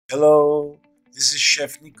Hello, this is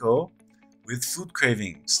Chef Nico with Food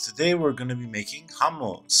Cravings. Today we're going to be making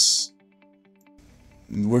hummus.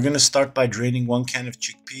 We're going to start by draining 1 can of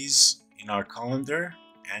chickpeas in our colander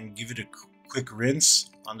and give it a quick rinse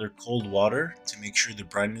under cold water to make sure the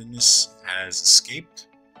brininess has escaped.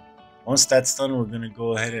 Once that's done, we're going to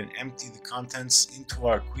go ahead and empty the contents into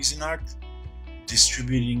our Cuisinart,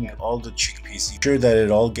 distributing all the chickpeas, ensure that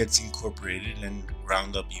it all gets incorporated and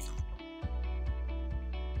ground up evenly.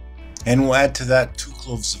 And we'll add to that 2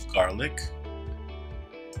 cloves of garlic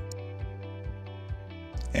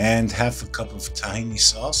and half a cup of tahini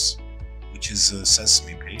sauce, which is a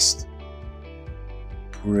sesame paste.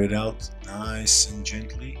 Pour it out nice and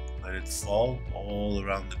gently, let it fall all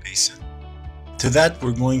around the basin. To that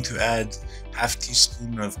we're going to add half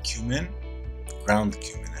teaspoon of cumin, ground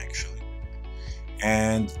cumin actually,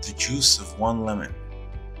 and the juice of 1 lemon.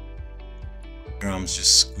 Here I'm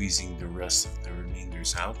just squeezing the rest of the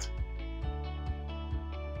remainders out.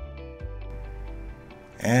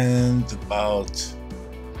 And about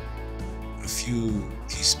a few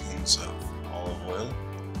teaspoons of olive oil,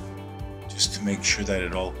 just to make sure that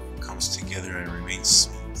it all comes together and remains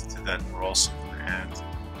smooth. To that we're also going to add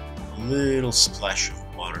a little splash of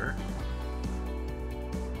water.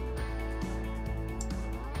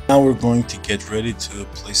 Now we're going to get ready to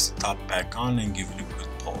place the top back on and give it a good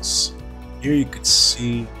pulse. Here you could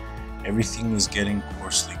see everything is getting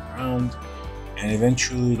coarsely ground, and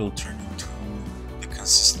eventually it'll turn into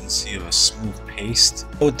consistency of a smooth paste.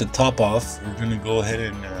 With the top off, we're going to go ahead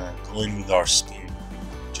and go in with our spoon,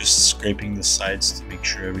 just scraping the sides to make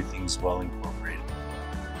sure everything's well incorporated.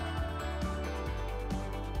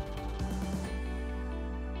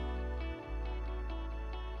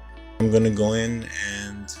 I'm going to go in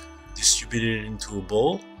and distribute it into a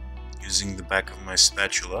bowl using the back of my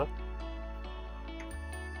spatula,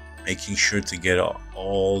 making sure to get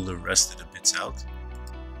all the rest of the bits out.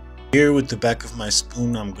 Here with the back of my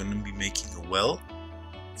spoon, I'm going to be making a well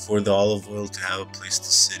for the olive oil to have a place to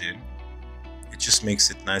sit in. It just makes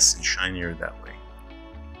it nice and shinier that way.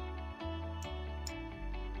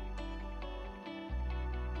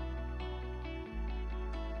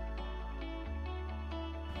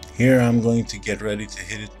 Here I'm going to get ready to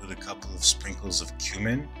hit it with a couple of sprinkles of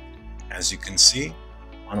cumin, as you can see,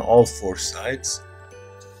 on all 4 sides.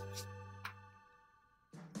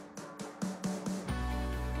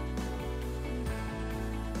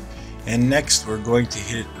 And next we're going to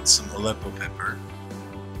hit it with some Aleppo pepper.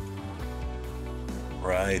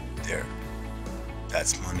 Right there.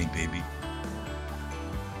 That's money, baby.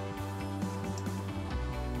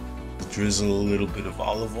 Drizzle a little bit of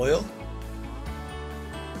olive oil.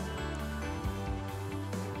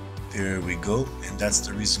 There we go. And that's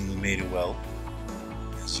the reason we made it well,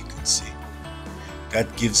 as you can see.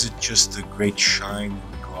 That gives it just a great shine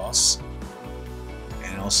and gloss.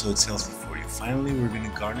 And also it's healthy. Finally, we're going to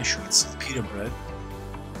garnish with some pita bread,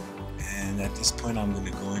 and at this point I'm going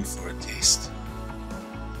to go in for a taste.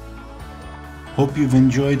 Hope you've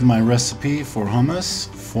enjoyed my recipe for hummus.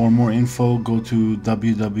 For more info, go to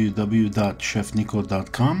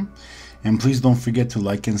www.chefnico.com, and please don't forget to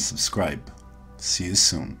like and subscribe. See you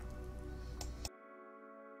soon.